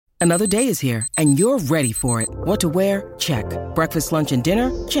Another day is here, and you're ready for it. What to wear? Check. Breakfast, lunch, and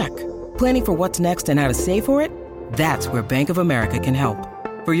dinner? Check. Planning for what's next and how to save for it? That's where Bank of America can help.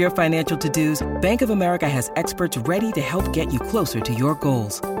 For your financial to-dos, Bank of America has experts ready to help get you closer to your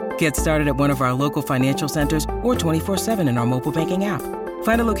goals. Get started at one of our local financial centers or 24/7 in our mobile banking app.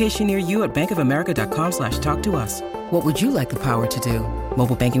 Find a location near you at bankofamerica.com/talktous. What would you like the power to do?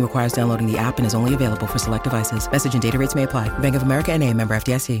 Mobile banking requires downloading the app and is only available for select devices. Message and data rates may apply. Bank of America N.A., member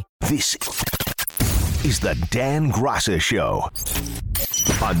FDIC. This is the Dan Graca Show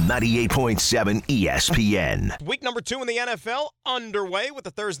on 98.7 ESPN. Week number 2 in the NFL underway with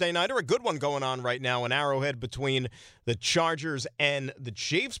the Thursday Nighter. A good one going on right now in Arrowhead between the Chargers and the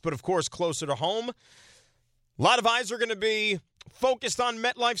Chiefs. But, of course, closer to home, a lot of eyes are going to be focused on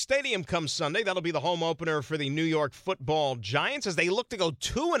MetLife Stadium come Sunday. That'll be the home opener for the New York Football Giants as they look to go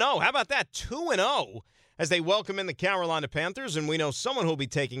 2-0. How about that? 2-0 as they welcome in the Carolina Panthers. And we know someone who'll be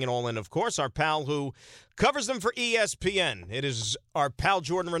taking it all in, of course, our pal who covers them for ESPN. It is our pal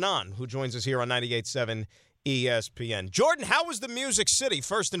Jordan Raanan, who joins us here on 98.7 ESPN. Jordan, how was the Music City,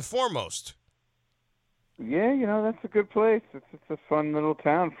 first and foremost? Yeah, that's a good place. It's a fun little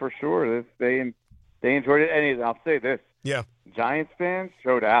town for sure. They enjoyed it. And I'll say this. Yeah. Giants fans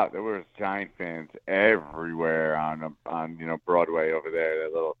showed out. There was Giant fans everywhere on Broadway over there.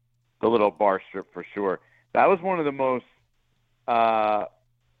 The little bar strip for sure. That was one of the most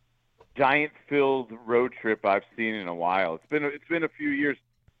Giant-filled road trip I've seen in a while. It's been a few years.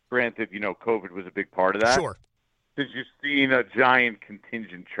 Granted, COVID was a big part of that. Sure. Since you've seen a Giant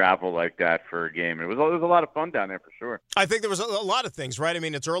contingent travel like that for a game. It was a lot of fun down there for sure. I think there was a lot of things, right? I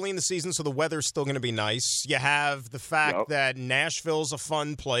mean, it's early in the season, so the weather's still going to be nice. You have the fact that Nashville's a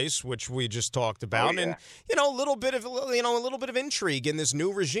fun place, which we just talked about, and a little bit of intrigue in this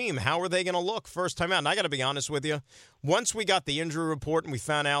new regime. How are they going to look first time out? And I got to be honest with you, once we got the injury report and we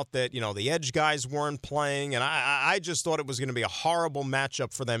found out that the edge guys weren't playing, and I just thought it was going to be a horrible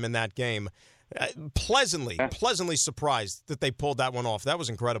matchup for them in that game. Pleasantly surprised that they pulled that one off. That was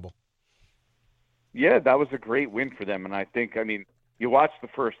incredible. Yeah, that was a great win for them, and I think, you watch the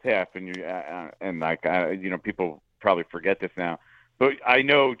first half, and people probably forget this now, but I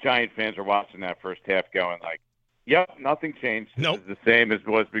know Giant fans are watching that first half going like, "Yep, nothing changed. Nope. It's the same as it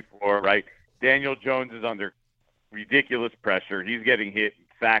was before." Right? Daniel Jones is under ridiculous pressure. He's getting hit,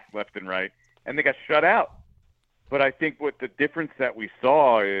 sacked left and right, and they got shut out. But I think what the difference that we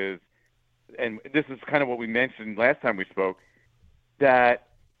saw is, and this is kind of what we mentioned last time we spoke, that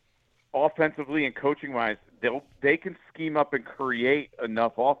offensively and coaching-wise, they can scheme up and create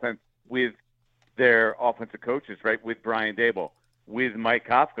enough offense with their offensive coaches, right, with Brian Daboll, with Mike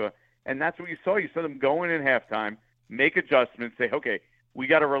Kafka, and that's what you saw. You saw them go in halftime, make adjustments, say, okay, we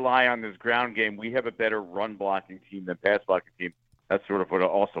got to rely on this ground game. We have a better run-blocking team than pass-blocking team. That's sort of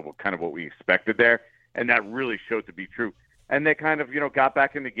what we expected there, and that really showed to be true. And they kind of, got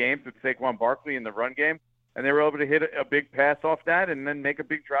back in the games with Saquon Barkley in the run game, and they were able to hit a big pass off that and then make a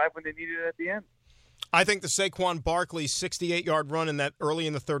big drive when they needed it at the end. I think the Saquon Barkley 68-yard run in that early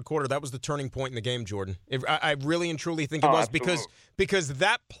in the third quarter, that was the turning point in the game, Jordan. I really and truly think it was because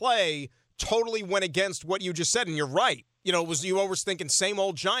that play totally went against what you just said, and you're right. You were always thinking same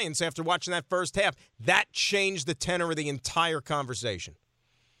old Giants after watching that first half. That changed the tenor of the entire conversation.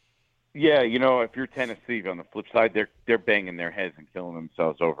 Yeah, if you're Tennessee, on the flip side, they're banging their heads and killing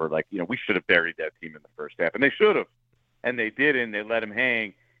themselves over, like, we should have buried that team in the first half. And they should have. And they didn't. They let them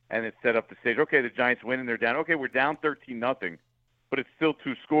hang, and it set up the stage. Okay, the Giants win, and they're down. Okay, we're down 13-0, but it's still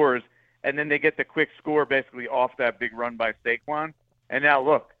 2 scores. And then they get the quick score basically off that big run by Saquon. And now,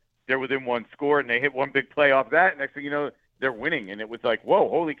 look, they're within 1 score, and they hit one big play off that. Next thing you know, they're winning. And it was like, whoa,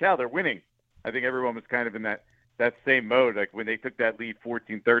 holy cow, they're winning. I think everyone was kind of in that same mode, like when they took that lead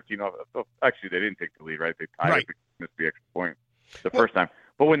 14-13. Actually, they didn't take the lead, right? They tied it. It missed the extra point the first time.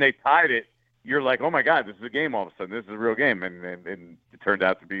 But when they tied it, you're like, oh, my God, this is a game all of a sudden. This is a real game. And it turned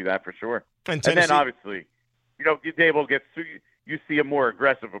out to be that for sure. And then, obviously, Dable gets – you see a more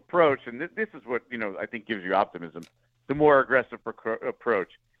aggressive approach. And this is what, I think gives you optimism. The more aggressive approach.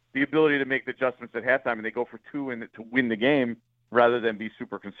 The ability to make the adjustments at halftime, and they go for 2 to win the game, rather than be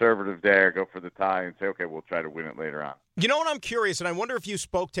super conservative there, go for the tie, and say, okay, we'll try to win it later on. You know what, I'm curious, and I wonder if you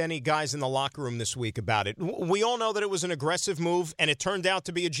spoke to any guys in the locker room this week about it. We all know that it was an aggressive move, and it turned out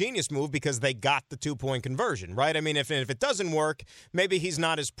to be a genius move because they got the 2-point conversion, right? I mean, if it doesn't work, maybe he's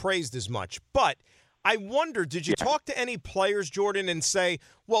not as praised as much. But I wonder, did you talk to any players, Jordan, and say,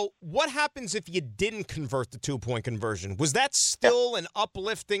 well, what happens if you didn't convert the 2-point conversion? Was that still an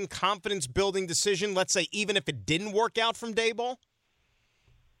uplifting, confidence-building decision, let's say, even if it didn't work out from Daboll?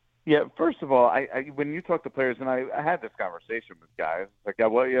 Yeah, first of all, when you talk to players, and I had this conversation with guys, like,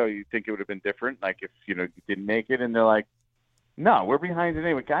 well, you think it would have been different, like if you didn't make it, and they're like, no, we're behind it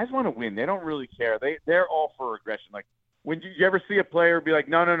anyway. Guys want to win; they don't really care. They're all for aggression. Like when you ever see a player be like,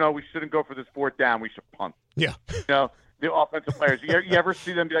 no, we shouldn't go for this fourth down, we should punt. Yeah, the offensive players. You ever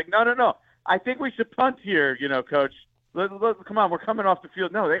see them be like, no, I think we should punt here, coach. Come on, we're coming off the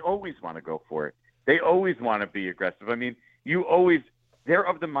field. No, they always want to go for it. They always want to be aggressive. I mean, they're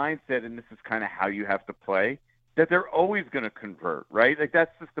of the mindset, and this is kind of how you have to play, that they're always going to convert, right? Like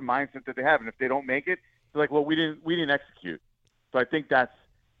that's just the mindset that they have. And if they don't make it, they're like, well, we didn't execute. So I think that's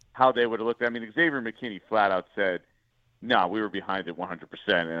how they would have looked at it. I mean, Xavier McKinney flat out said, no, we were behind it 100%,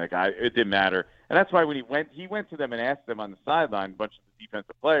 and it didn't matter. And that's why when he went to them and asked them on the sideline, a bunch of the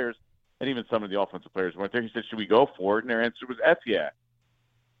defensive players, and even some of the offensive players weren't there. He said, should we go for it? And their answer was F yeah.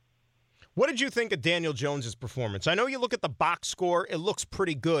 What did you think of Daniel Jones's performance? I know you look at the box score, it looks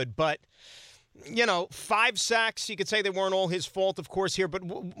pretty good, but 5 sacks, you could say they weren't all his fault, of course, here, but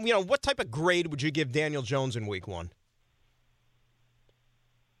what type of grade would you give Daniel Jones in week 1?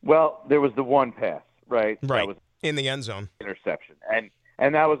 Well, there was the one pass, right? Right, that was in the end zone. Interception.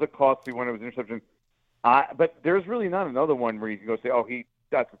 And that was a costly one. It was an interception. But there's really not another one where you can go say, oh, he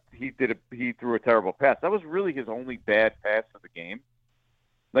threw a terrible pass. That was really his only bad pass of the game.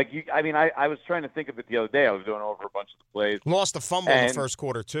 I was trying to think of it the other day. I was going over a bunch of the plays. Lost a fumble in the first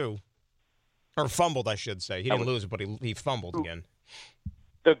quarter, too. Or fumbled, I should say. He didn't lose it, but he fumbled again.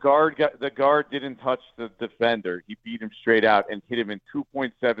 The guard didn't touch the defender. He beat him straight out and hit him in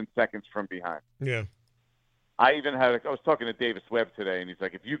 2.7 seconds from behind. Yeah. I was talking to Davis Webb today, and he's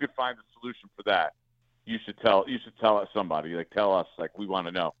like, if you could find a solution for that, you should tell us somebody. Like, tell us, like, we want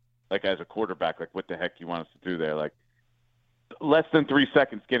to know. Like, as a quarterback, like, what the heck you want us to do there? Like, less than 3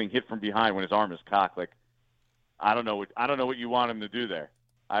 seconds getting hit from behind when his arm is cocked. Like, I don't know what you want him to do there.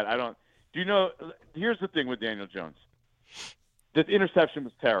 I don't. Do you know? Here's the thing with Daniel Jones. The interception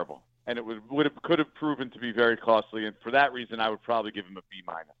was terrible, and it could have proven to be very costly. And for that reason, I would probably give him a B-.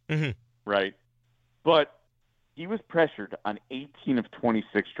 Mm-hmm. Right? But he was pressured on 18 of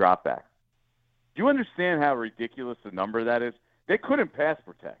 26 dropbacks. Do you understand how ridiculous the number that is? They couldn't pass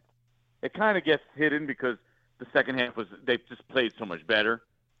protect. It kind of gets hidden because the second half they just played so much better.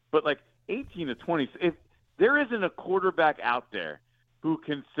 But like 18 to 20, if there isn't a quarterback out there who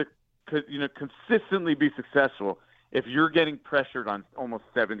can consistently be successful if you're getting pressured on almost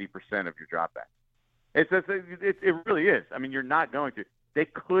 70% of your dropbacks. It really is. I mean, you're not going to. They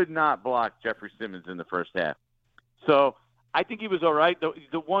could not block Jeffrey Simmons in the first half. So I think he was all right. The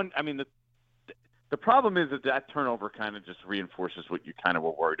problem is that turnover kind of just reinforces what you kind of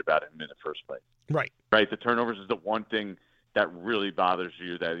were worried about him in the first place. Right. Right. The turnovers is the one thing that really bothers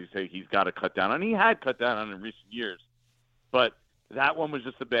you that you say he's got to cut down on. He had cut down on in recent years, but that one was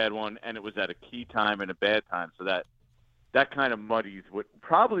just a bad one, and it was at a key time and a bad time. So that kind of muddies what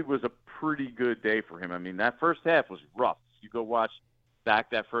probably was a pretty good day for him. I mean, that first half was rough. You go watch back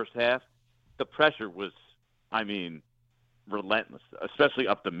that first half, the pressure was, relentless, especially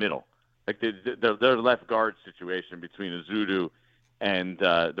up the middle. Like their left guard situation between Azudu and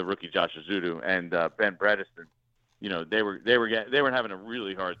the rookie Josh Azudu and Ben Bredesen, they were having a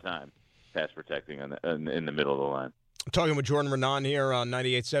really hard time pass protecting in the middle of the line. I'm talking with Jordan Raanan here on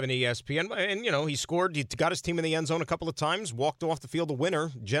 98.7 ESPN, and he scored. He got his team in the end zone a couple of times, walked off the field a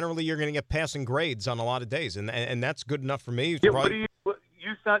winner. Generally, you're going to get passing grades on a lot of days, and that's good enough for me. Yeah,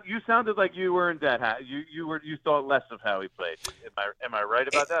 you sounded like you weren't that you thought less of how he played. Am I right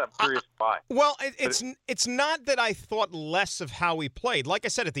about that? I'm curious why. Well, it's not that I thought less of how he played. Like I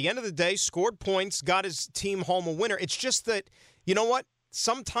said, at the end of the day, scored points, got his team home a winner. It's just that, you know what?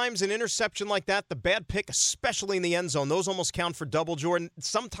 Sometimes an interception like that, the bad pick, especially in the end zone, those almost count for double, Jordan.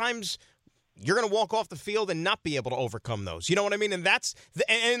 Sometimes you're going to walk off the field and not be able to overcome those. You know what I mean? And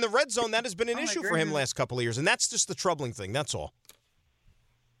in the red zone, that has been an issue for him last couple of years, and that's just the troubling thing. That's all.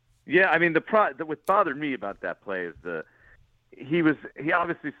 Yeah, I mean, what bothered me about that play is he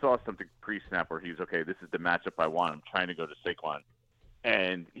obviously saw something pre-snap where he was, okay, this is the matchup I want. I'm trying to go to Saquon.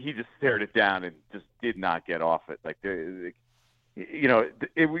 And he just stared it down and just did not get off it. Like,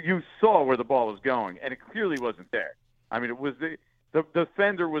 you saw where the ball was going, and it clearly wasn't there. I mean, it was the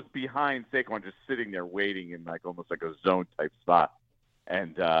defender was behind Saquon, just sitting there waiting in almost like a zone type spot.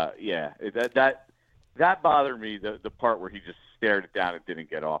 And that bothered me. The part where he just stared it down and didn't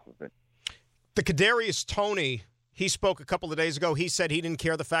get off of it. The Kadarius Toney, he spoke a couple of days ago. He said he didn't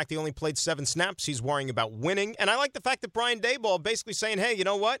care the fact he only played 7 snaps. He's worrying about winning. And I like the fact that Brian Daboll basically saying, hey, you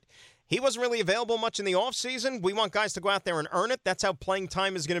know what? He wasn't really available much in the offseason. We want guys to go out there and earn it. That's how playing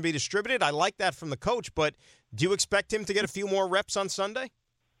time is going to be distributed. I like that from the coach, but do you expect him to get a few more reps on Sunday?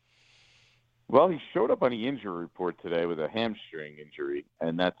 Well, he showed up on the injury report today with a hamstring injury,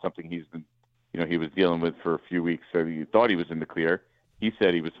 and that's something he's been, he was dealing with for a few weeks. So he thought he was in the clear. He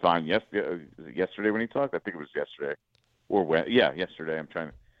said he was fine yesterday when he talked. I think it was yesterday, or when? Yeah, yesterday.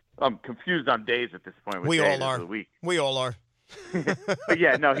 I'm confused on days at this point. We all are. We all are. But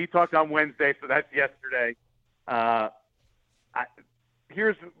yeah, no, he talked on Wednesday, so that's yesterday.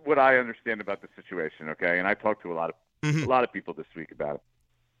 Here's what I understand about the situation, okay? And I talked to a lot of people this week about it.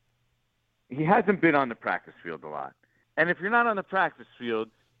 He hasn't been on the practice field a lot. And if you're not on the practice field,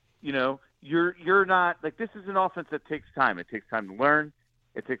 you're not – like, this is an offense that takes time. It takes time to learn.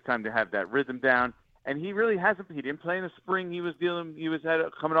 It takes time to have that rhythm down. And he really hasn't – he didn't play in the spring. He was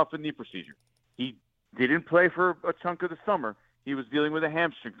coming off a knee procedure. He didn't play for a chunk of the summer. He was dealing with a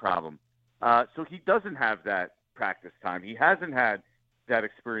hamstring problem. So he doesn't have that practice time. He hasn't had that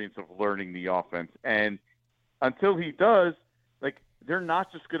experience of learning the offense. And until he does, like, they're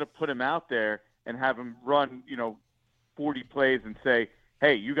not just going to put him out there and have him run, 40 plays and say,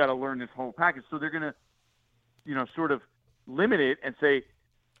 hey, you got to learn this whole package. So they're going to, sort of limit it and say,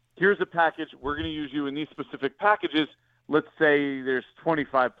 here's a package. We're going to use you in these specific packages. Let's say there's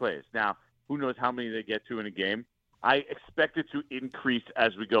 25 plays. Now, who knows how many they get to in a game. I expect it to increase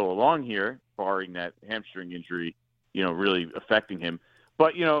as we go along here, barring that hamstring injury, really affecting him.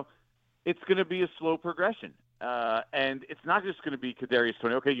 But, it's going to be a slow progression. And it's not just going to be Kadarius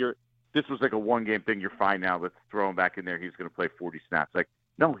Toney. Okay, this was like a one-game thing. You're fine now. Let's throw him back in there. He's going to play 40 snaps. Like,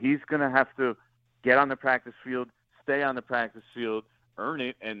 no, he's going to have to get on the practice field, stay on the practice field, earn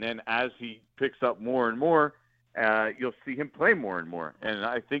it, and then as he picks up more and more, you'll see him play more and more. And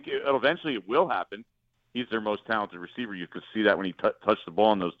I think eventually it will happen. He's their most talented receiver. You could see that when he touched the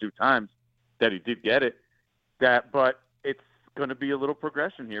ball in those 2 times that he did get it. But it's going to be a little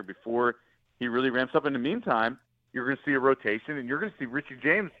progression here before he really ramps up. In the meantime, you're going to see a rotation, and you're going to see Richie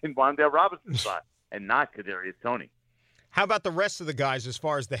James in Wan'Dale Robinson's spot and not Kadarius Toney. How about the rest of the guys as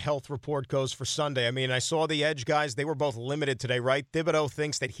far as the health report goes for Sunday? I mean, I saw the edge guys. They were both limited today, right? Thibodeau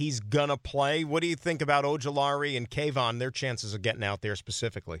thinks that he's going to play. What do you think about Ojulari and Kayvon, their chances of getting out there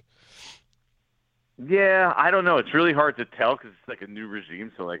specifically? Yeah, I don't know. It's really hard to tell because it's like a new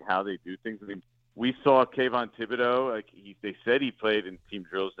regime, so like how they do things. I mean, we saw Kayvon Thibodeau. Like they said he played in team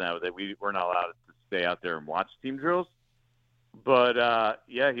drills now that we're not allowed to stay out there and watch team drills. But,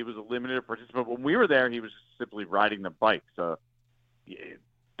 yeah, he was a limited participant. When we were there, he was just simply riding the bike. So it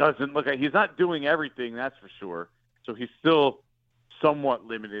doesn't look like he's not doing everything, that's for sure. So he's still somewhat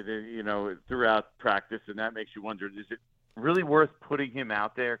limited, throughout practice, and that makes you wonder, is it really worth putting him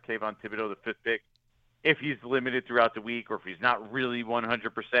out there, Kayvon Thibodeau, the 5th pick, if he's limited throughout the week or if he's not really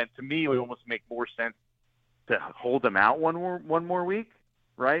 100%? To me, it would almost make more sense to hold him out one more week,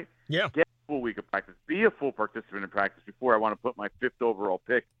 right? Yeah. Get a full week of practice. Be a full participant in practice before I want to put my 5th overall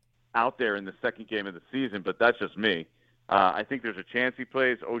pick out there in the second game of the season, but that's just me. I think there's a chance he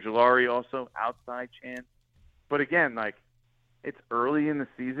plays. Ojulari also, outside chance. But again, like, it's early in the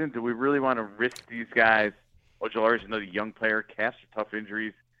season. Do we really want to risk these guys? Ojulari's another young player. Calves are tough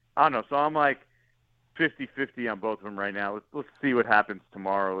injuries. I don't know. So I'm like 50-50 on both of them right now. Let's see what happens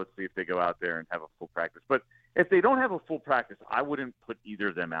tomorrow. Let's see if they go out there and have a full practice. But if they don't have a full practice, I wouldn't put either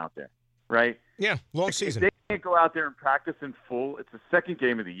of them out there, right? Yeah, long season. If they can't go out there and practice in full, it's the second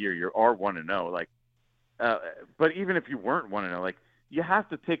game of the year. You are 1-0. Like, but even if you weren't 1-0, like, you have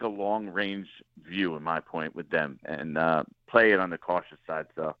to take a long-range view, in my point, with them and play it on the cautious side.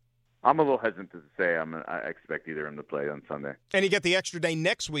 So I'm a little hesitant to say I expect either of them to play on Sunday. And you get the extra day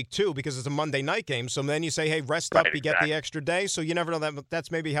next week, too, because it's a Monday night game. So then you say, hey, rest up, you get the extra day. So you never know. That's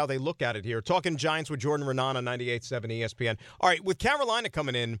maybe how they look at it here. Talking Giants with Jordan Raanan on 98.7 ESPN. All right, with Carolina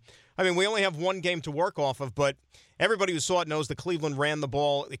coming in, I mean, we only have one game to work off of, but everybody who saw it knows that Cleveland ran the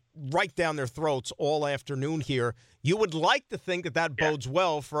ball right down their throats all afternoon here. You would like to think that bodes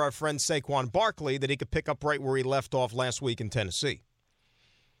well for our friend Saquon Barkley, that he could pick up right where he left off last week in Tennessee.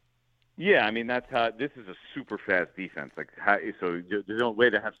 Yeah, I mean, that's how this is a super fast defense. So the only way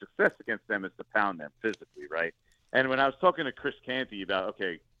to have success against them is to pound them physically, right? And when I was talking to Chris Canty about,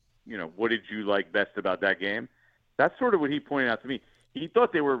 what did you like best about that game? That's sort of what he pointed out to me. He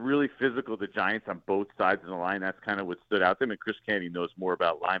thought they were really physical, the Giants, on both sides of the line. That's kind of what stood out to him. And Chris Canty knows more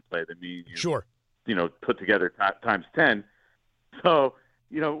about line play than me. Sure. Put together times 10. So,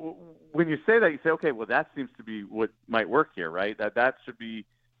 when you say that, you say, okay, well, that seems to be what might work here, right? That should be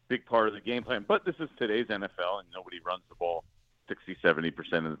big part of the game plan. But this is today's NFL, and nobody runs the ball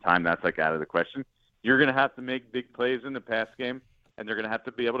 60-70% of the time. That's like out of the question. You're going to have to make big plays in the pass game, and they're going to have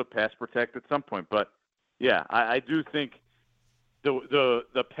to be able to pass protect at some point. But yeah, I do think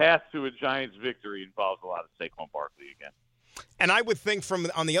the path to a Giants victory involves a lot of Saquon Barkley again. And I would think from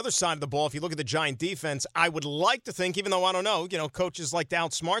on the other side of the ball, if you look at the Giant defense, I would like to think, even though I don't know, coaches like to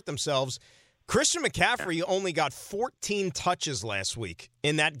outsmart themselves. Christian McCaffrey only got 14 touches last week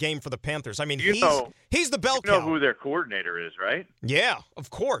in that game for the Panthers. I mean, he's the bell cow. You know who their coordinator is, right? Yeah, of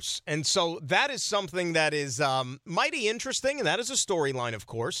course. And so that is something that is mighty interesting, and that is a storyline, of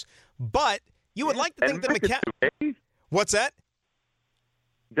course. But you would like to think that McCaffrey. What's that?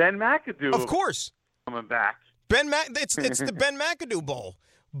 Ben McAdoo. Of course. Coming back. It's the Ben McAdoo Bowl.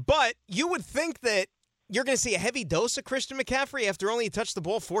 But you would think that you're going to see a heavy dose of Christian McCaffrey after only he touched the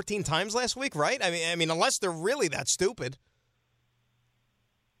ball 14 times last week, right? I mean, unless they're really that stupid.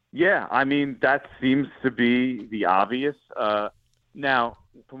 Yeah, I mean, that seems to be the obvious. Now,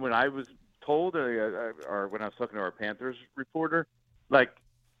 from what I was told, or when I was talking to our Panthers reporter, like,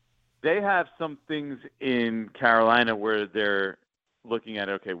 they have some things in Carolina where they're looking at,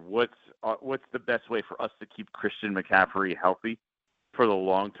 okay, what's the best way for us to keep Christian McCaffrey healthy for the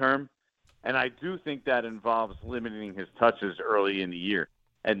long term? And I do think that involves limiting his touches early in the year,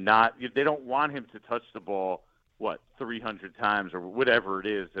 and they don't want him to touch the ball 300 times or whatever it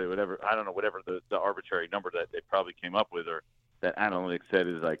is, whatever the arbitrary number that they probably came up with, or that analytics said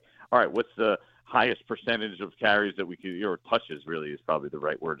is like, all right, what's the highest percentage of carries that we could, or touches really is probably the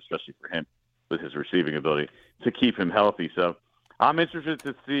right word, especially for him with his receiving ability, to keep him healthy. So I'm interested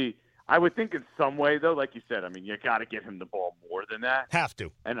to see. I would think in some way, though, like you said, I mean, you got to get him the ball more than that. Have to.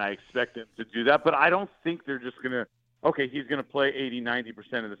 And I expect him to do that. But I don't think they're just going to, okay, he's going to play 80,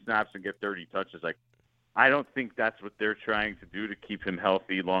 90% of the snaps and get 30 touches. Like, I don't think that's what they're trying to do to keep him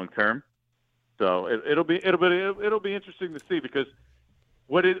healthy long term. So it'll be interesting to see, because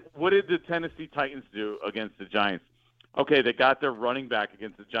what did the Tennessee Titans do against the Giants? Okay, they got their running back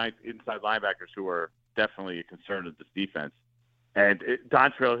against the Giants inside linebackers, who are definitely a concern of this defense. And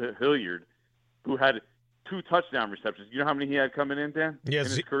Dontrell Hilliard, who had 2 touchdown receptions. You know how many he had coming in, Dan, in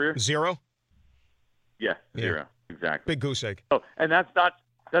his career? 0? Yeah, 0. Exactly. Big goose egg. Oh, and that's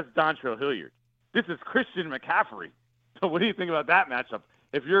Dontrell Hilliard. This is Christian McCaffrey. So what do you think about that matchup?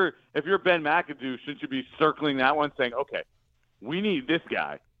 If you're Ben McAdoo, shouldn't you be circling that one, saying, okay, we need this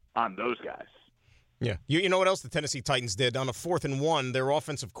guy on those guys? Yeah. You know what else the Tennessee Titans did? On a 4th and 1, their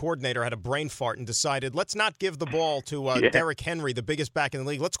offensive coordinator had a brain fart and decided, let's not give the ball to Derrick Henry, the biggest back in the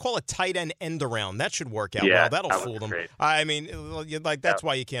league. Let's call a tight end around. That should work out well. That'll fool them. Great. I mean, that's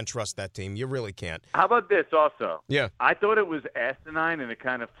why you can't trust that team. You really can't. How about this also? Yeah. I thought it was asinine, and it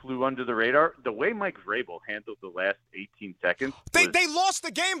kind of flew under the radar. The way Mike Vrabel handled the last 18 seconds. They lost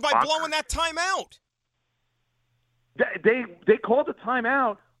the game by blowing that timeout. They called a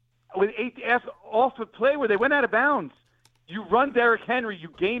timeout with 8 off a play where they went out of bounds. You run Derrick Henry, you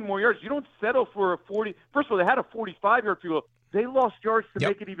gain more yards. You don't settle for a 40. First of all, they had a 45-yard field goal. They lost yards to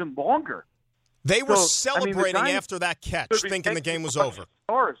make it even longer. They were celebrating after that catch, thinking the game was over.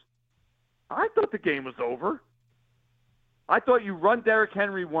 I thought the game was over. I thought you run Derrick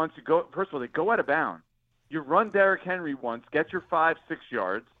Henry once. First of all, they go out of bounds. You run Derrick Henry once, get your 5-6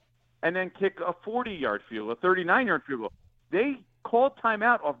 yards, and then kick a 40-yard field goal, a 39-yard field goal. They called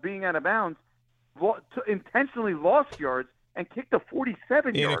timeout off being out of bounds, intentionally lost yards, and kicked a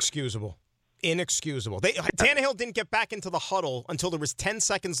 47-yard. Inexcusable. Tannehill didn't get back into the huddle until there was 10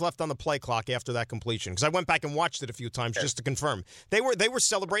 seconds left on the play clock after that completion, because I went back and watched it a few times just to confirm. They were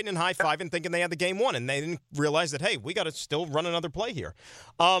celebrating and high-fiving, thinking they had the game won, and they didn't realize that, hey, we got to still run another play here.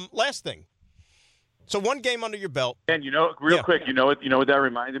 Last thing. So 1 game under your belt. And quick, you know what that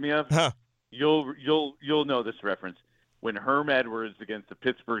reminded me of? Huh. You'll know this reference. When Herm Edwards against the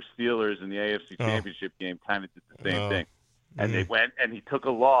Pittsburgh Steelers in the AFC Championship game kind of did the same thing. And they went and he took a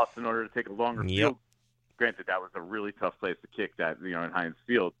loss in order to take a longer field. Granted, that was a really tough place to kick that, in Heinz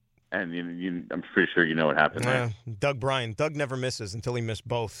Field. And I'm pretty sure you know what happened there. Doug Bryan. Doug never misses until he missed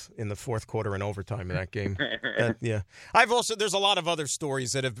both in the 4th quarter and overtime in that game. There's a lot of other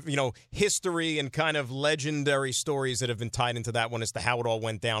stories that have, history and kind of legendary stories that have been tied into that one as to how it all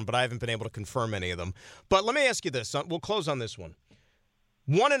went down, but I haven't been able to confirm any of them. But let me ask you this. We'll close on this one.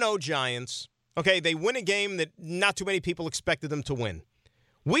 1-0 Giants. Okay, they win a game that not too many people expected them to win.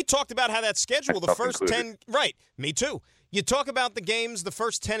 We talked about how that schedule, the first 10, right, me too. You talk about the games, the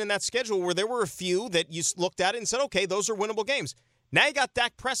first 10 in that schedule, where there were a few that you looked at it and said, okay, those are winnable games. Now you got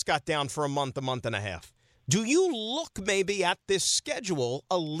Dak Prescott down for a month and a half. Do you look maybe at this schedule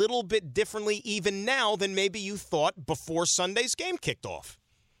a little bit differently even now than maybe you thought before Sunday's game kicked off?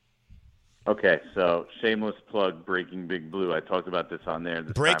 Okay, so shameless plug, Breaking Big Blue. I talked about this on there.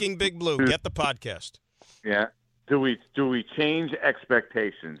 Breaking Big Blue, get the podcast. Yeah. Do we change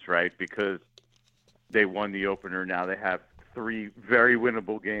expectations, right? Because they won the opener. Now they have 3 very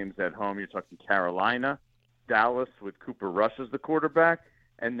winnable games at home. You're talking Carolina, Dallas with Cooper Rush as the quarterback,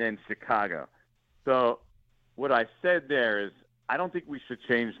 and then Chicago. So what I said there is I don't think we should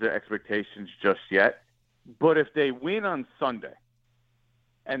change the expectations just yet. But if they win on Sunday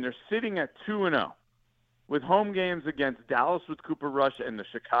and they're sitting at 2-0 with home games against Dallas with Cooper Rush and the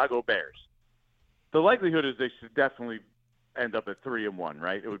Chicago Bears, the likelihood is they should definitely end up at 3-1,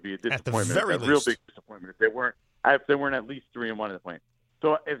 right? It would be a disappointment, at the very a real least. big disappointment if they weren't at least 3-1 at the point.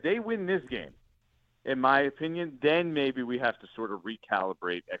 So if they win this game, in my opinion, then maybe we have to sort of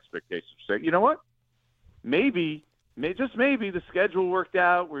recalibrate expectations. Say, you know what? Maybe, just maybe, the schedule worked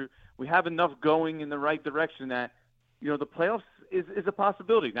out. We have enough going in the right direction that, the playoffs is a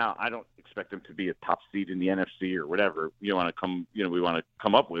possibility. Now, I don't expect them to be a top seed in the NFC or whatever we want to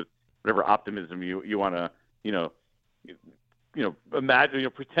come up with, whatever optimism you want to,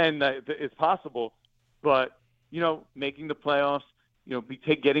 imagine, pretend that it's possible. But, making the playoffs,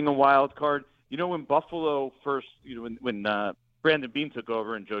 getting a wild card. When Buffalo first, when Brandon Beane took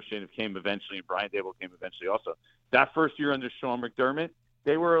over and Joe Shane came eventually and Brian Daboll came eventually also, that first year under Sean McDermott,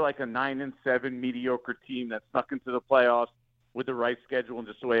 they were like a 9-7 mediocre team that snuck into the playoffs with the right schedule and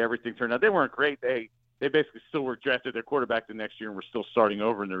just the way everything turned out. They weren't great. They basically still were drafted their quarterback the next year and were still starting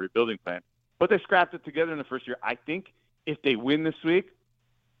over in the rebuilding plan. But they scrapped it together in the first year. I think if they win this week,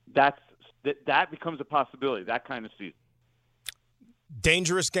 that becomes a possibility, that kind of season.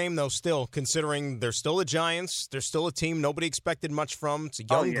 Dangerous game, though, still, considering they're still the Giants. They're still a team nobody expected much from. It's a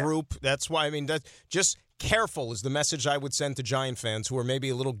young group. That's why, just careful is the message I would send to Giant fans who are maybe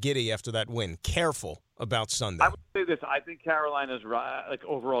a little giddy after that win. Careful about Sunday. I would say this. I think Carolina's,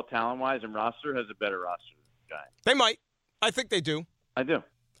 overall talent-wise and roster has a better roster than the Giants. They might. I think they do. I do.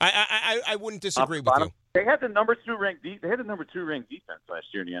 I wouldn't disagree with you. They had the number 2 ranked defense last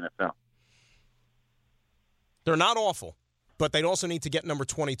year in the NFL. They're not awful. But they'd also need to get number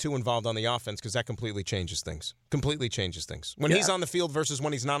 22 involved on the offense because that completely changes things. When he's on the field versus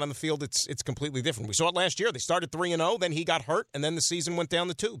when he's not on the field, it's completely different. We saw it last year. They started 3-0, then he got hurt, and then the season went down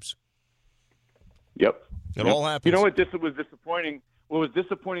the tubes. Yep. It all happens. You know what was disappointing? What was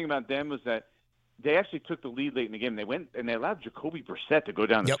disappointing about them was that they actually took the lead late in the game. They went and they allowed Jacoby Brissett to go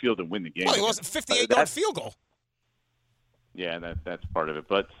down the field and win the game. Well, he lost a 58-yard field goal. Yeah, that's part of it.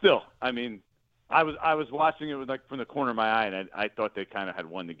 But still, I was watching it from the corner of my eye, and I thought they kind of had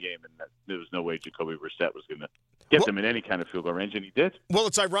won the game, and that there was no way Jacoby Brissett was going to get them in any kind of field goal range, and he did. Well,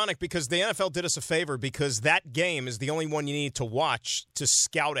 it's ironic because the NFL did us a favor because that game is the only one you need to watch to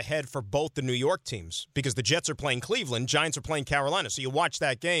scout ahead for both the New York teams because the Jets are playing Cleveland, Giants are playing Carolina. So you watch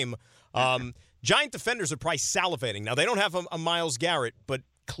that game. Giant defenders are probably salivating. Now, they don't have a Myles Garrett, but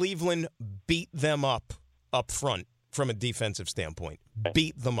Cleveland beat them up front from a defensive standpoint.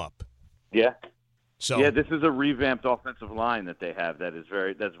 Beat them up. Yeah. So, this is a revamped offensive line that they have that's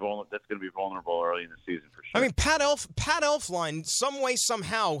going to be vulnerable early in the season for sure. Pat Elflein, some way,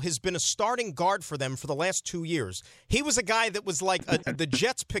 somehow, has been a starting guard for them for the last 2 years. He was a guy that was like the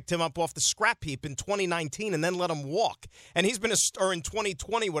Jets picked him up off the scrap heap in 2019 and then let him walk. And he's been or in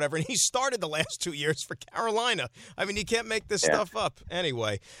 2020, whatever, and he started the last 2 years for Carolina. You can't make this stuff up.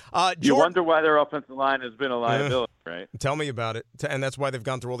 Anyway. You wonder why their offensive line has been a liability, right? Tell me about it. And that's why they've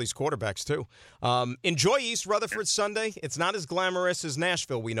gone through all these quarterbacks, too. Enjoy East Rutherford Sunday. It's not as glamorous as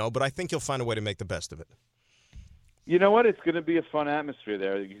Nashville, we know, but I think you'll find a way to make the best of it. You know what? It's going to be a fun atmosphere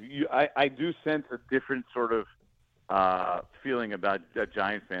there. I do sense a different sort of feeling about that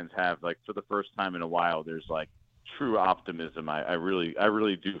Giant fans have. For the first time in a while, there's true optimism. I really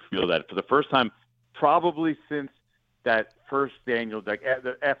do feel that for the first time, probably since that first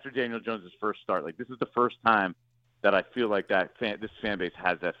after Daniel Jones' first start. This is the first time that I feel like this fan base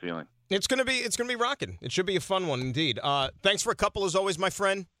has that feeling. It's gonna be rocking. It should be a fun one indeed. Thanks for a couple as always, my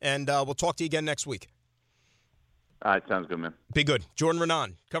friend, and we'll talk to you again next week. All right, sounds good, man. Be good. Jordan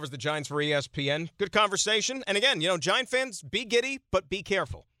Raanan covers the Giants for ESPN. Good conversation. And again, Giant fans, be giddy, but be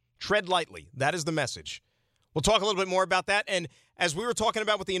careful. Tread lightly. That is the message. We'll talk a little bit more about that. And as we were talking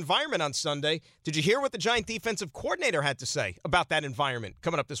about with the environment on Sunday, did you hear what the Giant defensive coordinator had to say about that environment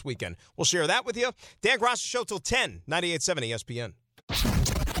coming up this weekend? We'll share that with you. Dan Grasso Show till 10, 98.7 ESPN.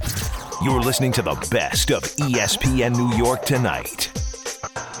 You're listening to the best of ESPN New York tonight.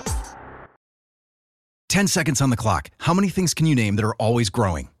 10 seconds on the clock. How many things can you name that are always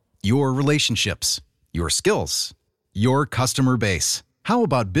growing? Your relationships, your skills, your customer base. How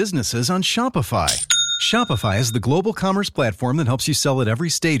about businesses on Shopify? Shopify is the global commerce platform that helps you sell at every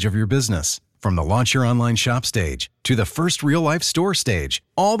stage of your business. From the launch your online shop stage to the first real-life store stage,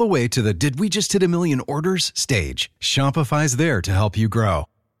 all the way to the did we just hit a million orders stage. Shopify's there to help you grow.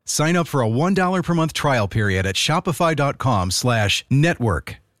 Sign up for a $1 per month trial period at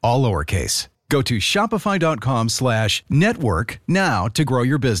shopify.com/network, all lowercase. Go to shopify.com/network now to grow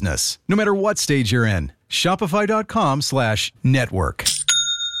your business, no matter what stage you're in. Shopify.com/network.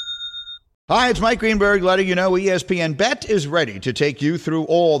 Hi, it's Mike Greenberg letting you know ESPN Bet is ready to take you through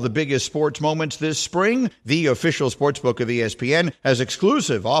all the biggest sports moments this spring. The official sportsbook of ESPN has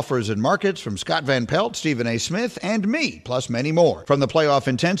exclusive offers and markets from Scott Van Pelt, Stephen A. Smith, and me, plus many more. From the playoff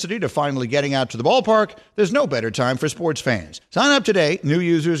intensity to finally getting out to the ballpark, there's no better time for sports fans. Sign up today. New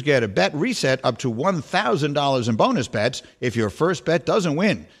users get a bet reset up to $1,000 in bonus bets if your first bet doesn't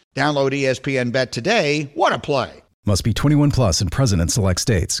win. Download ESPN Bet today. What a play. Must be 21 plus and present in select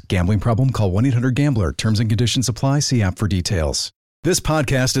states. Gambling problem? Call 1-800-GAMBLER. Terms and conditions apply. See app for details. This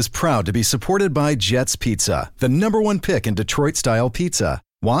podcast is proud to be supported by Jets Pizza, the #1 pick in Detroit-style pizza.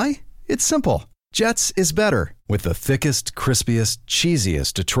 Why? It's simple. Jets is better. With the thickest, crispiest,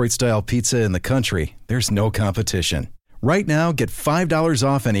 cheesiest Detroit-style pizza in the country, there's no competition. Right now, get $5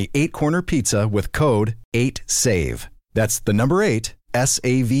 off any 8-corner pizza with code 8SAVE. That's the number 8,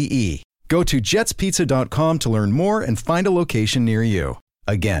 SAVE. Go to jetspizza.com to learn more and find a location near you.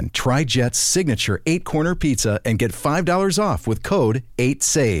 Again, try Jet's signature 8-corner pizza and get $5 off with code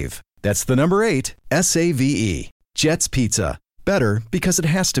 8SAVE. That's the number 8, SAVE. Jet's Pizza. Better because it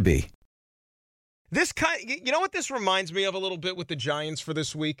has to be. You know what this reminds me of a little bit with the Giants for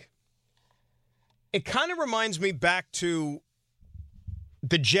this week? It kind of reminds me back to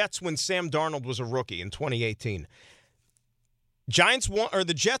the Jets when Sam Darnold was a rookie in 2018.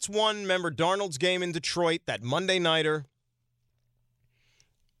 The Jets won, remember, Darnold's game in Detroit, that Monday nighter.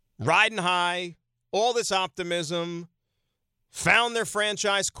 Riding high, all this optimism, found their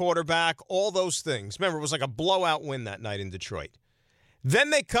franchise quarterback, all those things. Remember, it was like a blowout win that night in Detroit.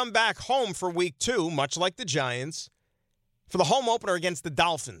 Then they come back home for week 2, much like the Giants, for the home opener against the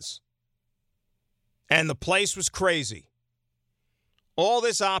Dolphins. And the place was crazy. All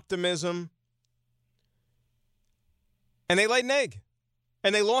this optimism. And they laid an egg.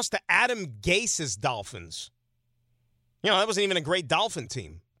 And they lost to Adam Gase's Dolphins. That wasn't even a great Dolphin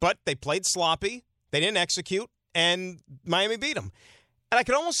team. But they played sloppy. They didn't execute. And Miami beat them. And I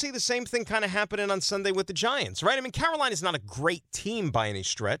could almost see the same thing kind of happening on Sunday with the Giants, right? I mean, Carolina's not a great team by any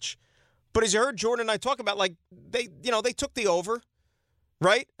stretch. But as you heard Jordan and I talk about, they took the over,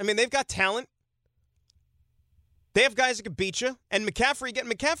 right? I mean, they've got talent. They have guys that can beat you. And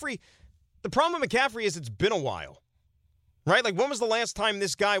McCaffrey, the problem with McCaffrey is it's been a while. Right? When was the last time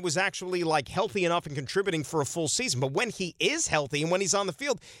this guy was actually, healthy enough and contributing for a full season? But when he is healthy and when he's on the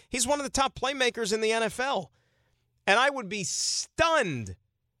field, he's one of the top playmakers in the NFL. And I would be stunned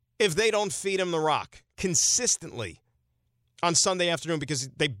if they don't feed him the rock consistently on Sunday afternoon because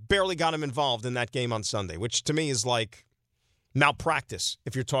they barely got him involved in that game on Sunday, which to me is like malpractice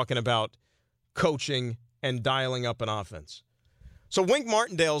if you're talking about coaching and dialing up an offense. So Wink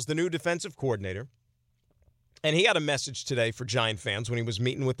Martindale's the new defensive coordinator. And he had a message today for Giant fans when he was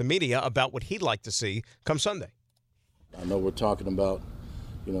meeting with the media about what he'd like to see come Sunday. I know we're talking about,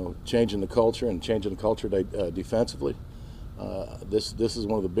 changing the culture and changing the culture defensively. This is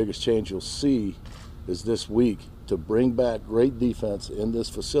one of the biggest changes you'll see is this week to bring back great defense in this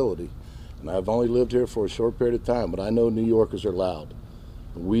facility. And I've only lived here for a short period of time, but I know New Yorkers are loud.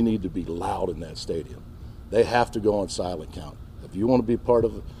 And we need to be loud in that stadium. They have to go on silent count. If you want to be part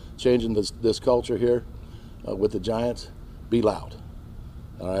of changing this culture here, with the Giants, be loud,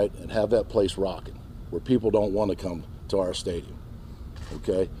 all right, and have that place rocking where people don't want to come to our stadium,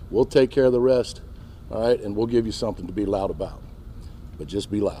 okay? We'll take care of the rest, all right, and we'll give you something to be loud about, but just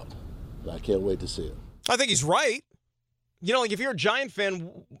be loud. I can't wait to see it. I think he's right. If you're a Giant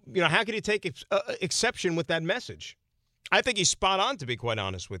fan, how can you take exception with that message? I think he's spot on, to be quite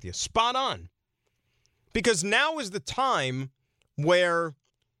honest with you. Spot on. Because now is the time where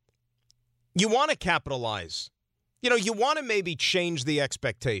you want to capitalize. You want to maybe change the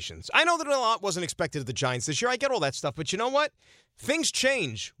expectations. I know that a lot wasn't expected of the Giants this year. I get all that stuff. But you know what? Things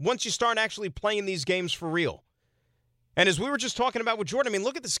change once you start actually playing these games for real. And as we were just talking about with Jordan,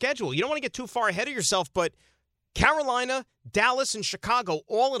 look at the schedule. You don't want to get too far ahead of yourself, but Carolina, Dallas, and Chicago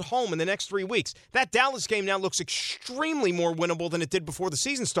all at home in the next 3 weeks. That Dallas game now looks extremely more winnable than it did before the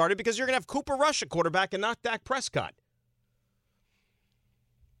season started because you're going to have Cooper Rush at quarterback and not Dak Prescott.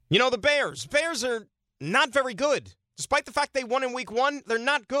 The Bears. Bears are not very good. Despite the fact they won in week 1, they're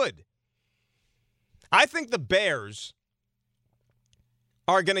not good. I think the Bears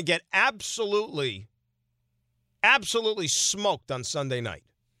are going to get absolutely smoked on Sunday night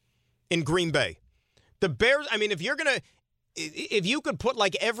in Green Bay. The Bears, if you could put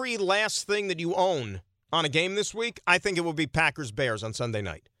every last thing that you own on a game this week, I think it would be Packers-Bears on Sunday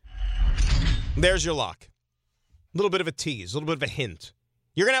night. There's your lock. A little bit of a tease, a little bit of a hint.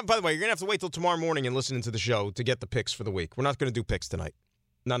 By the way, you're going to have to wait till tomorrow morning and listen to the show to get the picks for the week. We're not going to do picks tonight.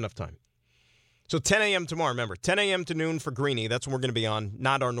 Not enough time. So 10 a.m. tomorrow, remember, 10 a.m. to noon for Greeny. That's when we're going to be on,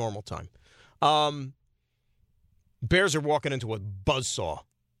 not our normal time. Bears are walking into a buzzsaw.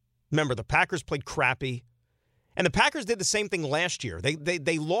 Remember, the Packers played crappy. And the Packers did the same thing last year.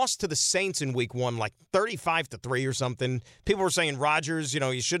 They lost to the Saints in week 1, like 35-3 or something. People were saying, Rodgers,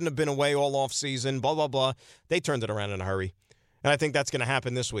 you shouldn't have been away all offseason, blah, blah, blah. They turned it around in a hurry. And I think that's going to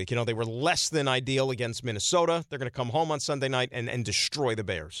happen this week. They were less than ideal against Minnesota. They're going to come home on Sunday night and destroy the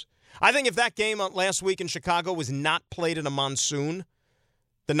Bears. I think if that game last week in Chicago was not played in a monsoon,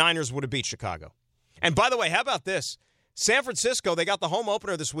 the Niners would have beat Chicago. And by the way, how about this? San Francisco, they got the home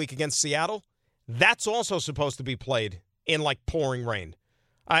opener this week against Seattle. That's also supposed to be played in like pouring rain.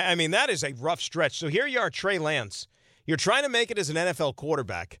 I mean, that is a rough stretch. So here you are, Trey Lance. You're trying to make it as an NFL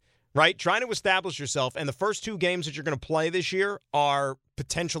quarterback, right? Trying to establish yourself. And the first 2 games that you're going to play this year are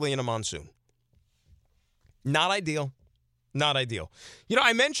potentially in a monsoon. Not ideal. Not ideal.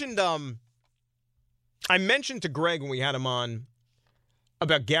 I mentioned to Greg when we had him on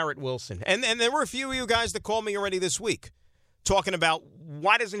about Garrett Wilson. And there were a few of you guys that called me already this week talking about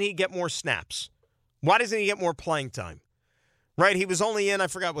why doesn't he get more snaps? Why doesn't he get more playing time? Right? He was only in, I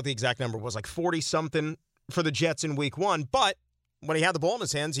forgot what the exact number was, like 40-something for the Jets in week 1. But when he had the ball in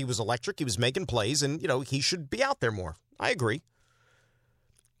his hands, he was electric. He was making plays, and, he should be out there more. I agree.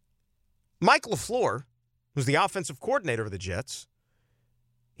 Mike LaFleur, who's the offensive coordinator of the Jets,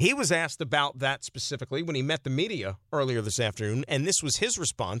 he was asked about that specifically when he met the media earlier this afternoon, and this was his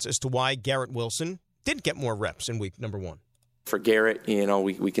response as to why Garrett Wilson didn't get more reps in week number 1. For Garrett,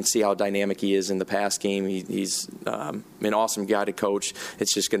 we can see how dynamic he is in the pass game. He's an awesome guy to coach.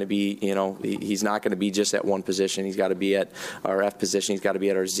 It's just going to be, he's not going to be just at one position. He's got to be at our F position. He's got to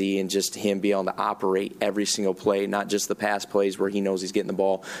be at our Z, and just him being able to operate every single play, not just the pass plays where he knows he's getting the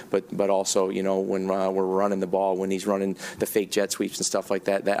ball, but also, when we're running the ball, when he's running the fake jet sweeps and stuff like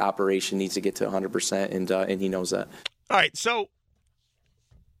that, that operation needs to get to 100%, and he knows that. All right, so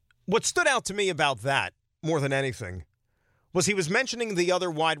what stood out to me about that more than anything was he was mentioning the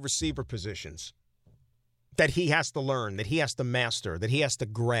other wide receiver positions that he has to learn, that he has to master, that he has to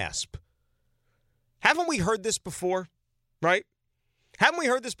grasp. Haven't we heard this before, right? Haven't we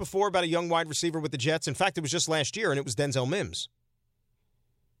heard this before about a young wide receiver with the Jets? In fact, it was just last year, and it was Denzel Mims.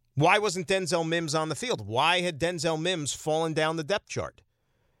 Why wasn't Denzel Mims on the field? Why had Denzel Mims fallen down the depth chart?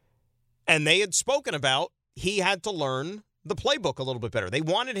 And they had spoken about he had to learn the playbook a little bit better. They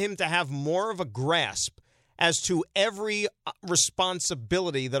wanted him to have more of a grasp as to every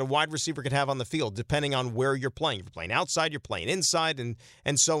responsibility that a wide receiver could have on the field, depending on where you're playing. If you're playing outside, you're playing inside, and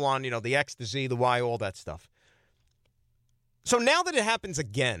so on, the X, the Z, the Y, all that stuff. So now that it happens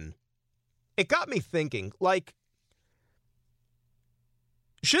again, it got me thinking,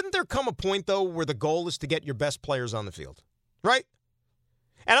 shouldn't there come a point, though, where the goal is to get your best players on the field, right?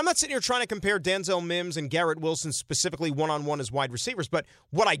 And I'm not sitting here trying to compare Denzel Mims and Garrett Wilson specifically one-on-one as wide receivers, but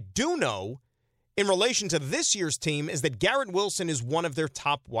what I do know in relation to this year's team is that Garrett Wilson is one of their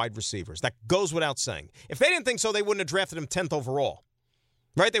top wide receivers. That goes without saying. If they didn't think so, they wouldn't have drafted him 10th overall,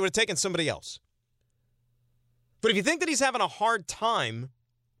 right? They would have taken somebody else. But if you think that he's having a hard time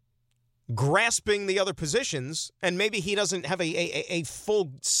grasping the other positions, and maybe he doesn't have a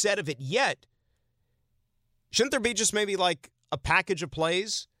full set of it yet, shouldn't there be just maybe like a package of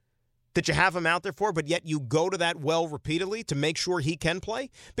plays that you have him out there for, but yet you go to that well repeatedly to make sure he can play?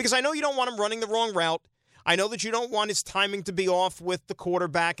 Because I know you don't want him running the wrong route. I know that you don't want his timing to be off with the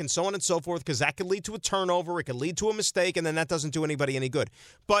quarterback and so on and so forth, because that could lead to a turnover. It could lead to a mistake, and then that doesn't do anybody any good.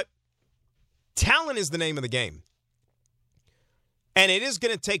 But talent is the name of the game. And it is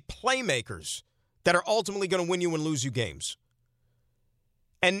going to take playmakers that are ultimately going to win you and lose you games.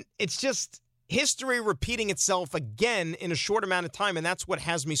 And it's just history repeating itself again in a short amount of time, and that's what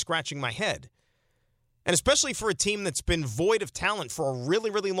has me scratching my head. And especially for a team that's been void of talent for a really,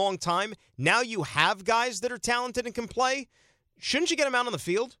 really long time, now you have guys that are talented and can play. Shouldn't you get them out on the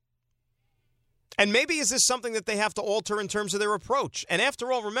field? And maybe is this something that they have to alter in terms of their approach? And after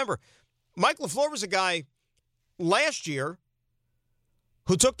all, remember, Mike LaFleur was a guy last year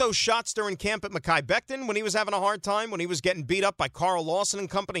who took those shots during camp at Mekhi Becton when he was having a hard time, when he was getting beat up by Carl Lawson and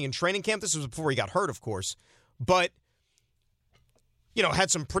company in training camp. This was before he got hurt, of course. But, had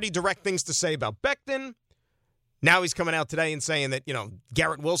some pretty direct things to say about Becton. Now he's coming out today and saying that,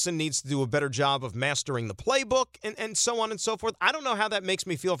 Garrett Wilson needs to do a better job of mastering the playbook and so on and so forth. I don't know how that makes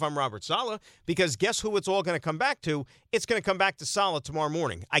me feel if I'm Robert Saleh, because guess who it's all going to come back to? It's going to come back to Saleh tomorrow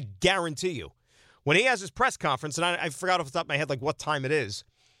morning. I guarantee you. When he has his press conference, and I forgot off the top of my head what time it is,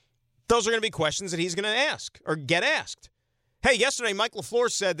 those are going to be questions that he's going to ask or get asked. Hey, yesterday Mike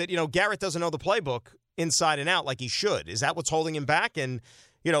LaFleur said that, Garrett doesn't know the playbook inside and out like he should. Is that what's holding him back? And,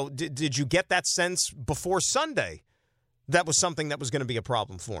 did you get that sense before Sunday that was something that was going to be a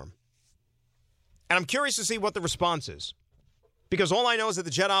problem for him? And I'm curious to see what the response is. Because all I know is that the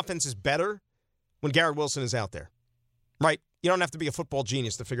Jet offense is better when Garrett Wilson is out there. Right? You don't have to be a football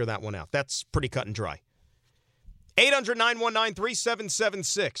genius to figure that one out. That's pretty cut and dry.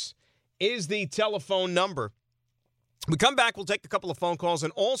 800-919-3776 is the telephone number. We come back, we'll take a couple of phone calls,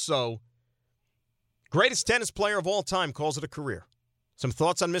 and also, greatest tennis player of all time calls it a career. Some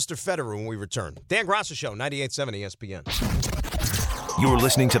thoughts on Mr. Federer when we return. Dan Grasso Show, 98.7 ESPN. You're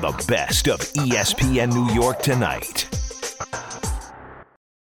listening to the best of ESPN New York Tonight.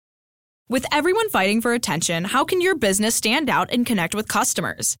 With everyone fighting for attention, how can your business stand out and connect with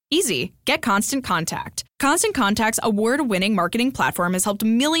customers? Easy. Get Constant Contact. Constant Contact's award-winning marketing platform has helped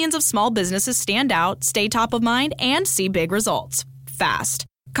millions of small businesses stand out, stay top of mind, and see big results. Fast.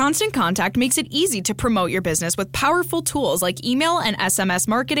 Constant Contact makes it easy to promote your business with powerful tools like email and SMS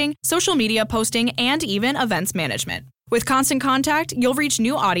marketing, social media posting, and even events management. With Constant Contact, you'll reach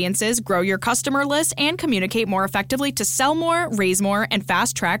new audiences, grow your customer list, and communicate more effectively to sell more, raise more, and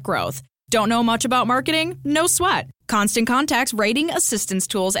fast-track growth. Don't know much about marketing? No sweat. Constant Contact's writing assistance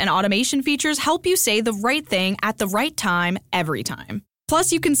tools and automation features help you say the right thing at the right time, every time.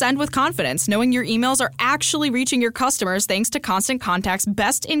 Plus, you can send with confidence, knowing your emails are actually reaching your customers thanks to Constant Contact's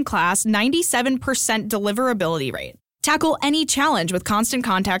best-in-class 97% deliverability rate. Tackle any challenge with Constant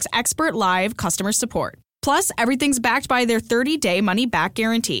Contact's expert live customer support. Plus, everything's backed by their 30-day money-back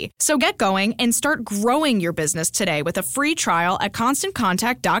guarantee. So get going and start growing your business today with a free trial at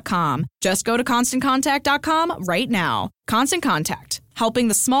ConstantContact.com. Just go to ConstantContact.com right now. Constant Contact, helping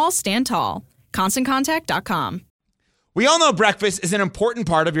the small stand tall. ConstantContact.com. We all know breakfast is an important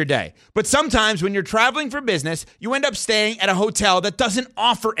part of your day, but sometimes when you're traveling for business, you end up staying at a hotel that doesn't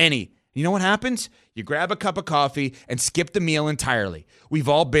offer any. You know what happens? You grab a cup of coffee and skip the meal entirely. We've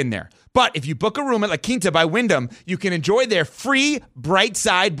all been there. But if you book a room at La Quinta by Wyndham, you can enjoy their free Bright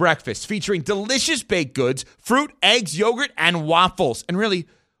Side breakfast featuring delicious baked goods, fruit, eggs, yogurt, and waffles. And really,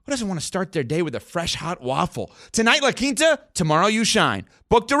 who doesn't want to start their day with a fresh hot waffle? Tonight, La Quinta, tomorrow you shine.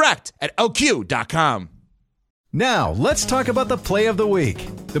 Book direct at lq.com. Now, let's talk about the play of the week.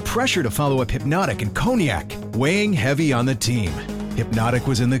 The pressure to follow up Hypnotic and Cognac, weighing heavy on the team. Hypnotic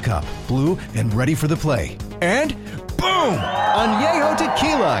was in the cup, blue, and ready for the play. And boom! Añejo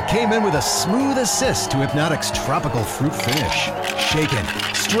Tequila came in with a smooth assist to Hypnotic's tropical fruit finish. Shaken,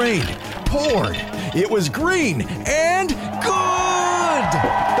 strained, poured. It was green and good!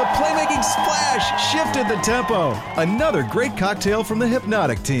 The playmaking splash shifted the tempo. Another great cocktail from the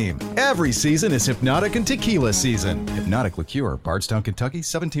Hypnotic team. Every season is Hypnotic and Tequila season. Hypnotic Liqueur, Bardstown, Kentucky,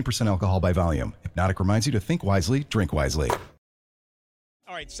 17% alcohol by volume. Hypnotic reminds you to think wisely, drink wisely.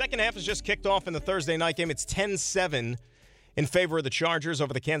 All right, second half has just kicked off in the Thursday night game. It's 10-7 in favor of the Chargers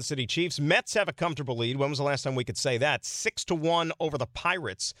over the Kansas City Chiefs. Mets have a comfortable lead. When was the last time we could say that? 6-1 over the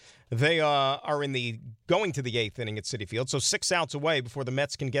Pirates. They are going to the eighth inning at Citi Field, so 6 outs away before the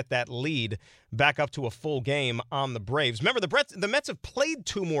Mets can get that lead back up to a full game on the Braves. Remember, the Mets have played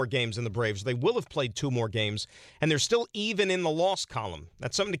 2 more games than the Braves. They will have played 2 more games, and they're still even in the loss column.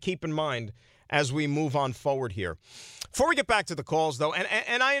 That's something to keep in mind as we move on forward here. Before we get back to the calls, though, and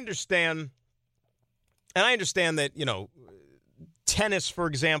I understand that, tennis, for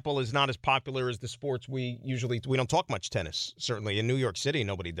example, is not as popular as the sports we don't talk much tennis, certainly. In New York City,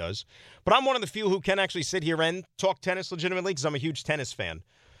 nobody does. But I'm one of the few who can actually sit here and talk tennis legitimately because I'm a huge tennis fan.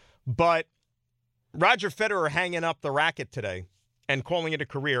 But Roger Federer hanging up the racket today and calling it a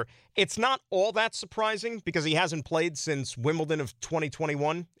career, it's not all that surprising because he hasn't played since Wimbledon of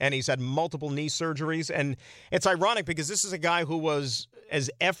 2021, and he's had multiple knee surgeries. And it's ironic because this is a guy who was as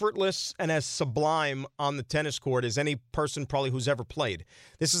effortless and as sublime on the tennis court as any person probably who's ever played.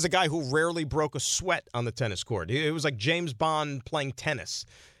 This is a guy who rarely broke a sweat on the tennis court. It was like James Bond playing tennis.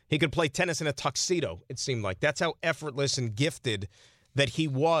 He could play tennis in a tuxedo, it seemed like. That's how effortless and gifted that he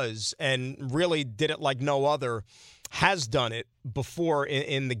was, and really did it like no other has done it before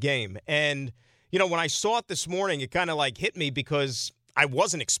in the game. And, when I saw it this morning, it kind of like hit me because I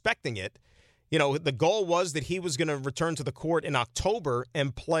wasn't expecting it. The goal was that he was going to return to the court in October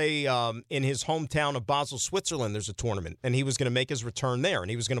and play in his hometown of Basel, Switzerland. There's a tournament, and he was going to make his return there. And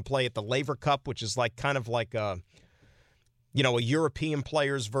he was going to play at the Laver Cup, which is like kind of like a European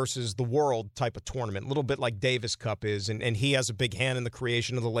players versus the world type of tournament, a little bit like Davis Cup is. And he has a big hand in the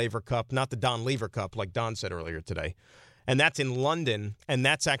creation of the Laver Cup, not the Don Lever Cup, like Don said earlier today. And that's in London, and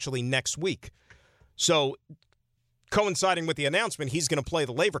that's actually next week. So coinciding with the announcement, he's going to play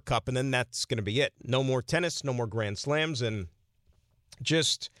the Laver Cup, and then that's going to be it. No more tennis, no more Grand Slams, and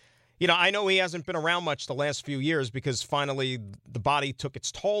just, I know he hasn't been around much the last few years because finally the body took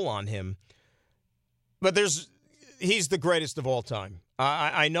its toll on him. But he's the greatest of all time.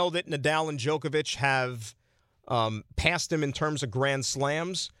 I know that Nadal and Djokovic have passed him in terms of Grand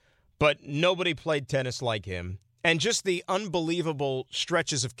Slams, but nobody played tennis like him. And just the unbelievable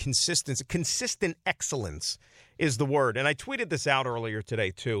stretches of consistency, consistent excellence is the word. And I tweeted this out earlier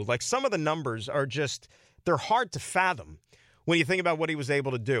today, too. Like, some of the numbers are just, they're hard to fathom when you think about what he was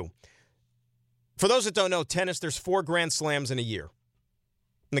able to do. For those that don't know, tennis, there's 4 Grand Slams in a year,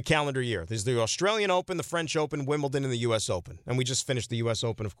 in the calendar year. There's the Australian Open, the French Open, Wimbledon, and the U.S. Open. And we just finished the U.S.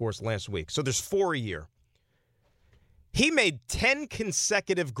 Open, of course, last week. So there's 4 a year. He made 10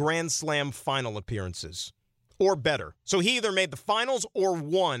 consecutive Grand Slam final appearances or better. So he either made the finals or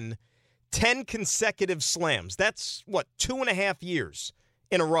won 10 consecutive slams. That's, 2.5 years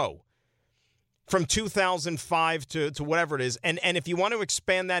in a row from 2005 to whatever it is. And if you want to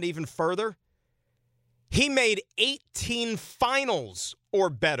expand that even further, he made 18 finals or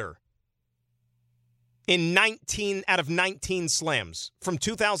better in 19 out of 19 slams from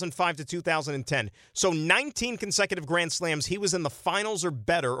 2005 to 2010. So 19 consecutive Grand Slams, he was in the finals or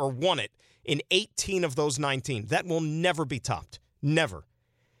better or won it in 18 of those 19. That will never be topped. Never.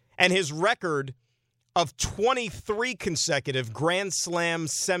 And his record of 23 consecutive Grand Slam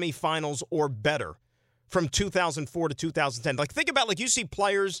semifinals or better from 2004 to 2010. Like, think about, you see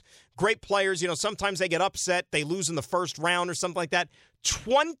players, great players, sometimes they get upset, they lose in the first round or something like that.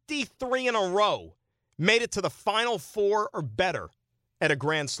 23 in a row made it to the Final Four or better at a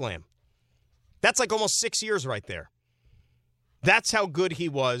Grand Slam. That's like almost 6 years right there. That's how good he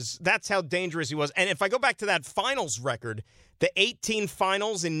was. That's how dangerous he was. And if I go back to that finals record, the 18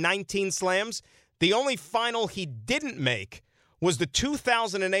 finals in 19 slams, the only final he didn't make was the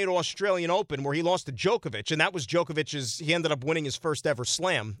 2008 Australian Open where he lost to Djokovic, and that was he ended up winning his first ever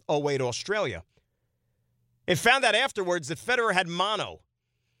slam, 2008 Australia. And found out afterwards that Federer had mono,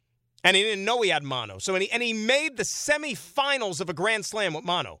 and he didn't know he had mono. So he made the semifinals of a Grand Slam with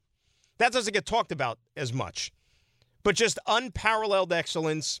mono. That doesn't get talked about as much. But just unparalleled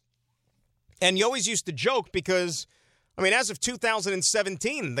excellence. And you always used to joke because, as of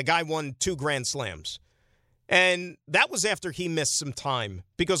 2017, the guy won 2 Grand Slams. And that was after he missed some time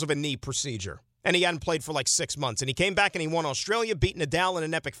because of a knee procedure. And he hadn't played for 6 months. And he came back and he won Australia, beat Nadal in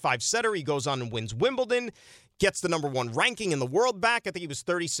an epic 5-setter. He goes on and wins Wimbledon, gets the number 1 ranking in the world back. I think he was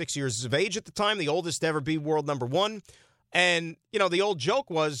 36 years of age at the time, the oldest to ever be world number 1. And, the old joke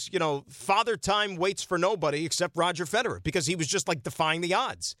was, Father Time waits for nobody except Roger Federer because he was just defying the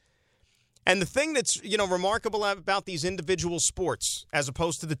odds. And the thing that's, remarkable about these individual sports as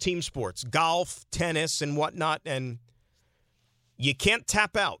opposed to the team sports, golf, tennis, and whatnot, and you can't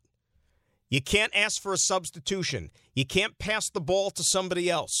tap out. You can't ask for a substitution. You can't pass the ball to somebody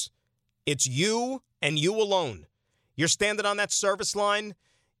else. It's you and you alone. You're standing on that service line.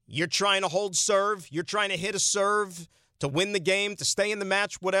 You're trying to hold serve. You're trying to hit a serve to win the game, to stay in the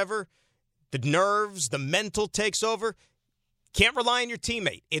match, whatever. The nerves, the mental takes over. Can't rely on your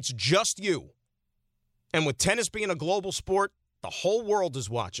teammate. It's just you. And with tennis being a global sport, the whole world is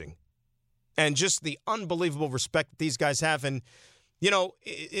watching. And just the unbelievable respect that these guys have. And,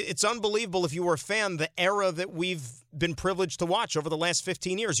 it's unbelievable if you were a fan, the era that we've been privileged to watch over the last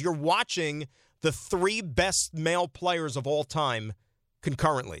 15 years. You're watching the 3 best male players of all time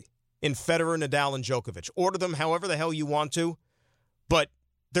concurrently in Federer, Nadal, and Djokovic. Order them however the hell you want to, but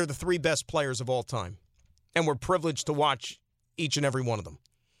they're the 3 best players of all time. And we're privileged to watch each and every one of them.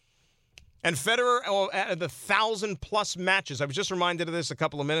 And Federer, at the 1,000-plus matches, I was just reminded of this a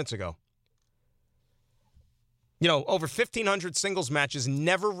couple of minutes ago. Over 1,500 singles matches,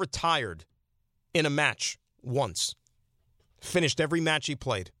 never retired in a match once. Finished every match he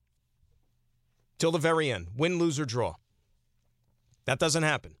played. Till the very end. Win, lose, or draw. That doesn't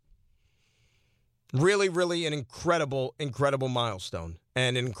happen. Really, really an incredible, incredible milestone.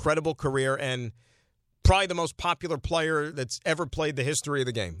 And an incredible career, and probably the most popular player that's ever played the history of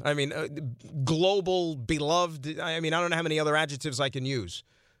the game. Global, beloved. I don't know how many other adjectives I can use.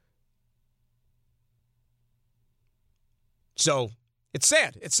 So, it's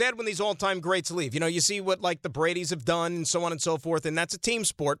sad. It's sad when these all-time greats leave. You see what, the Bradys have done and so on and so forth, and that's a team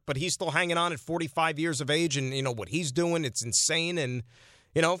sport, but he's still hanging on at 45 years of age, and, what he's doing, it's insane. And,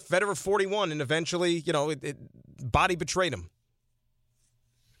 Federer 41, and eventually, body betrayed him.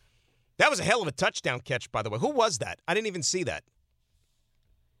 That was a hell of a touchdown catch, by the way. Who was that? I didn't even see that.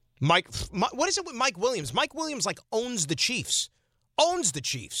 Mike, what is it with Mike Williams? Mike Williams, owns the Chiefs. Owns the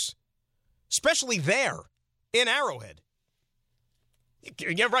Chiefs. Especially there. in Arrowhead.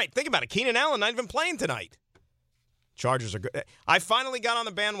 Yeah, right. Think about it. Keenan Allen not even playing tonight. Chargers are good. I finally got on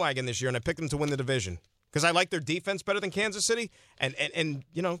the bandwagon this year, and I picked them to win the division because I like their defense better than Kansas City. And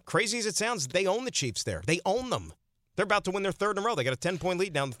you know, crazy as it sounds, they own the Chiefs there. They own them. They're about to win their third in a row. They got a 10-point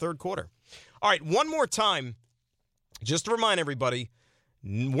lead now in the third quarter. All right, one more time, just to remind everybody,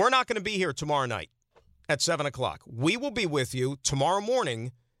 we're not going to be here tomorrow night at 7 o'clock. We will be with you tomorrow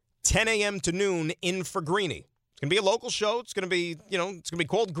morning, 10 a.m. to noon in for Greeny. It's going to be a local show. It's going to be, it's going to be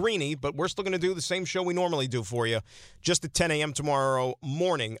called Greeny, but we're still going to do the same show we normally do for you, just at 10 a.m. tomorrow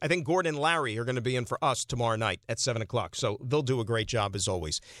morning. I think Gordon and Larry are going to be in for us tomorrow night at 7 o'clock, so they'll do a great job as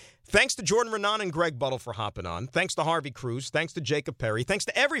always. Thanks to Jordan Raanan and Greg Buttle for hopping on. Thanks to Harvey Cruz. Thanks to Jacob Perry. Thanks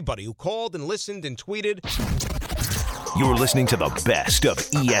to everybody who called and listened and tweeted. You're listening to the best of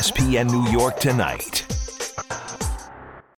ESPN New York Tonight.